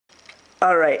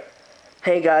Alright,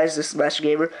 hey guys, this is Master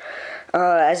Gamer.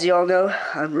 As you all know,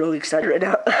 I'm really excited right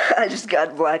now. I just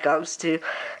got Black Ops 2,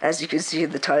 as you can see in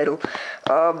the title.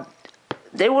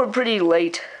 They were pretty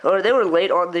late, or they were late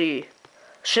on the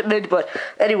shipment, but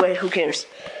anyway, who cares?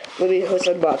 Let's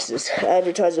unbox this.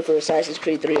 Advertisement for Assassin's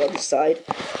Creed 3 on the side.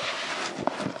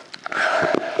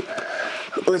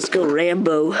 Let's go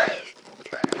Rambo.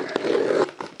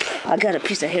 I got a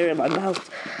piece of hair in my mouth.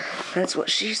 That's what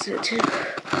she said too.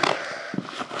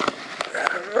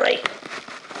 Alright.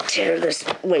 Tear this.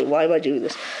 Wait, why am I doing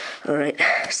this? Alright.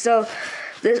 So,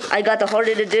 I got the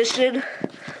Hardened edition.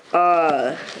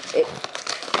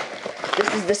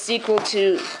 This is the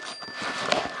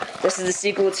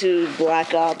sequel to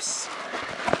Black Ops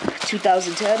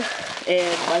 2010.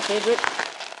 And my favorite.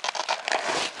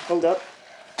 Hold up.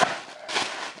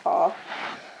 Aw.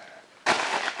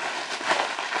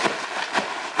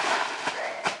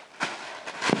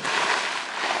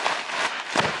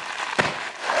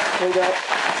 Hold up.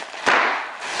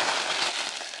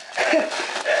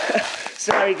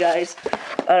 Sorry guys.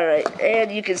 Alright,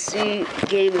 and you can see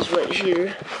game is right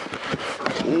here.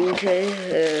 Okay,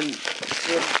 and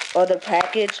other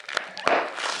package.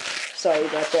 Sorry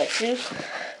about that too.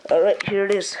 Alright, here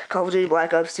it is. Call of Duty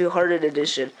Black Ops 2 Hardened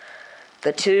Edition.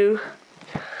 The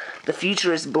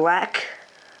future is black.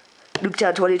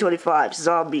 Nuketown 2025,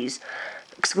 zombies,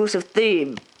 exclusive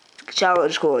theme,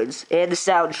 challenge coins, and the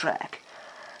soundtrack.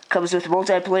 Comes with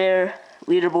multiplayer,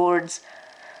 leaderboards,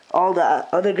 all the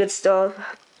other good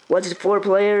stuff. 1 to 4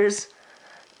 players.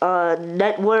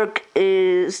 Network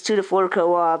is 2 to 4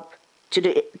 co-op. 2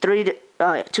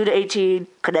 to 18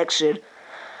 connection.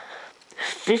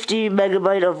 50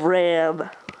 megabyte of RAM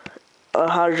or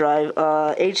hard drive.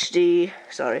 HD,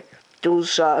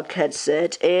 DualShock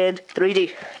headset, and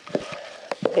 3D.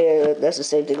 And that's the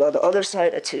same thing on the other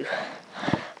side too.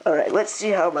 Alright, let's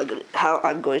see how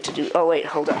I'm going to do. Oh wait,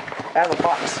 hold on. I have a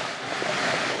box.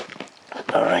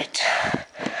 Alright.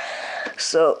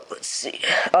 So, let's see.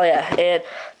 Oh yeah, and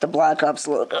the Black Ops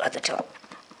logo at the top.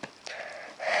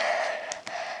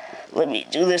 Let me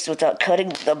do this without cutting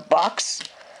the box.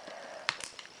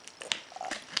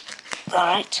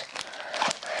 Alright.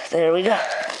 There we go.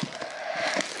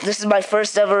 This is my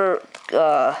first ever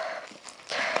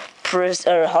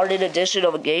Hardened edition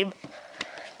of a game.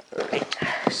 Alright.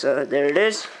 So there it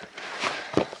is,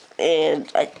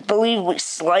 and I believe we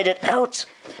slide it out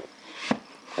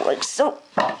like so,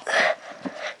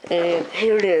 and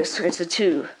here it is. It's a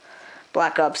 2,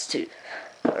 Black Ops 2.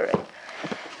 Alright,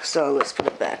 so let's put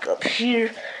it back up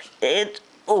here, and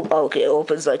okay, it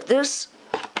opens like this,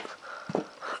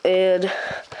 and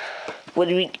when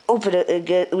we open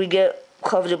it, we get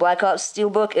Call of Duty Black Ops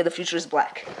Steelbook, and the future is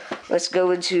black. Let's go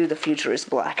into the future is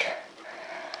black.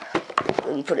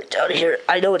 Let me put it down here.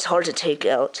 I know it's hard to take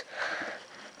out.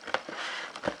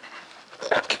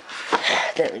 Okay.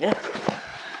 There we go.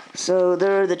 So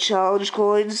there are the challenge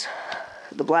coins,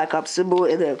 the Black Ops symbol,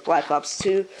 and the Black Ops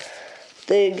 2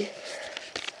 thing.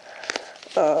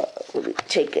 Let me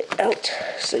take it out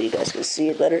so you guys can see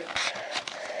it better.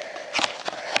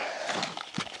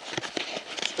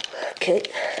 Okay.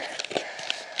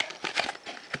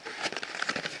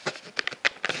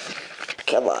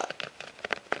 Come on.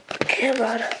 Come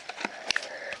on.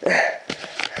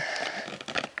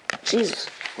 Jesus,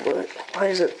 why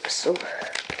is it so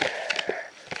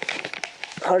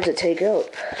hard to take out?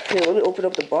 Here, let me open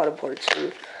up the bottom part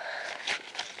too.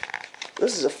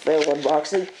 This is a fail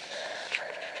unboxing.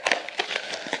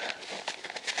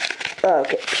 Oh,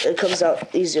 okay, it comes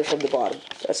out easier from the bottom.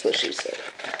 That's what she said.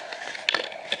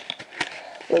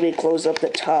 Let me close up the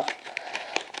top.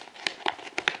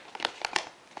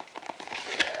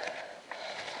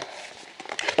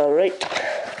 Alright,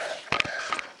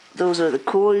 those are the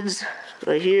coins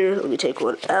right here. Let me take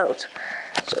one out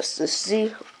just to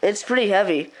see. It's pretty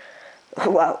heavy.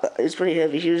 Wow, it's pretty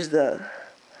heavy. Here's the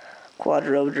quad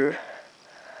rotor.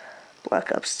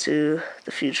 Black Ops 2,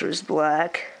 the future is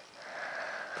black.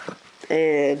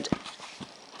 And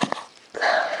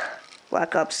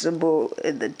Black Ops symbol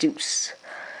and the deuce.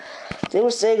 They were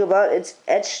saying about it's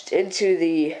etched into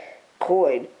the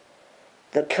coin,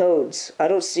 the codes. I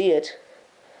don't see it.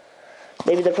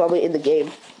 Maybe they're probably in the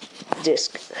game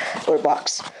disc or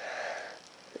box.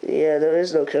 Yeah, there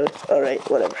is no code. Alright,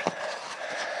 whatever.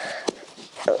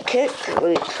 Okay,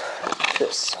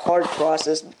 this hard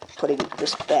process putting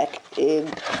this back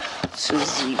into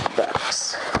the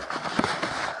box.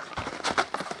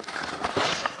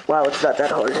 Wow, it's not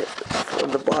that hard from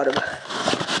the bottom.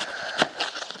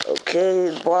 Okay,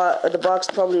 the box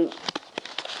probably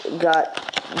got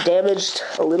damaged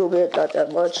a little bit, not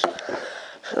that much.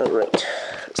 Alright.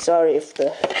 Sorry if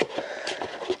the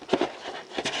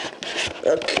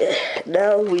Okay,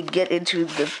 now we get into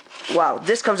the... Wow,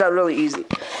 this comes out really easy.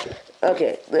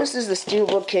 Okay, this is the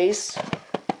steelbook case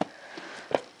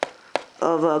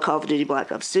of Call of Duty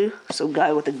Black Ops 2. Some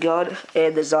guy with a gun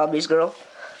and the zombies girl.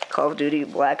 Call of Duty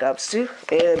Black Ops 2.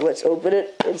 And let's open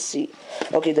it and see.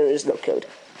 Okay, there is no code.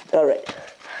 Alright,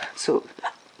 so,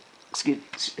 excuse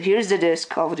me. Here's the disc,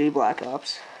 Call of Duty Black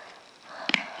Ops.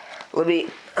 Let me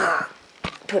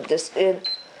put this in.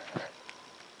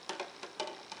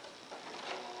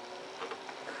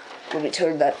 Let me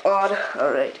turn that on.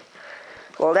 Alright.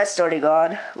 While that's starting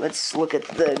on, let's look at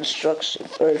the instruction,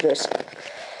 or this.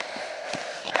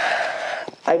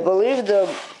 I believe the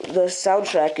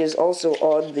soundtrack is also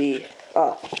on the...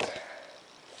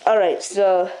 Alright,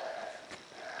 so...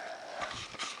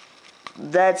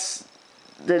 That's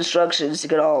the instructions to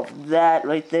get all of that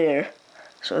right there.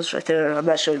 So it's right there. I'm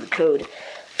not showing the code.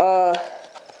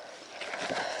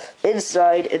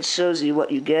 Inside, it shows you what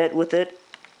you get with it,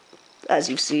 as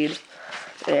you've seen.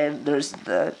 And there's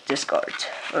the disc art,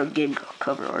 or game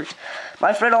cover art.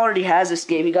 My friend already has this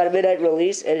game. He got a midnight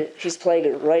release, and he's playing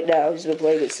it right now. He's been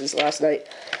playing it since last night.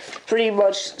 Pretty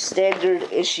much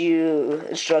standard issue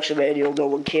instruction manual no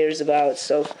one cares about.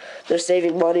 So they're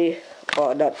saving money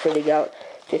on not printing out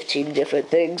 15 different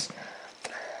things.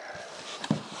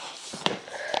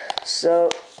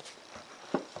 So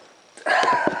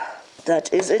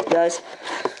that is it, guys.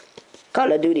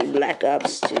 Call of Duty Black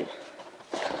Ops 2.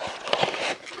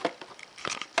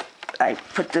 I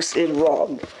put this in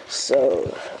wrong,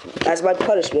 so as my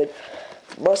punishment,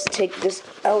 must take this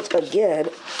out again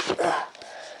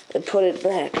and put it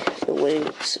back the way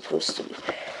it's supposed to be.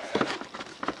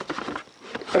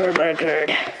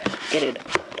 Record. Get it.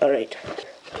 Alright.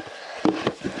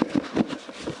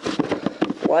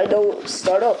 Why don't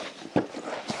start up?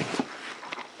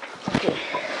 Okay.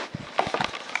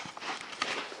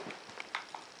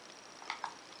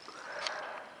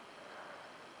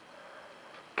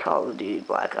 Call of Duty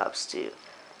Black Ops 2.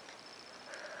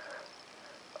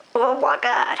 Oh my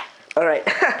god! Alright.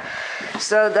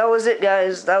 So that was it,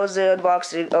 guys. That was the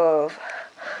unboxing of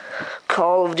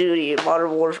Call of Duty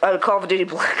Call of Duty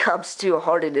Black Ops 2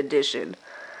 Hardened Edition.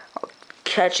 I'll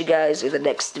catch you guys in the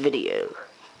next video.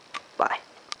 Bye.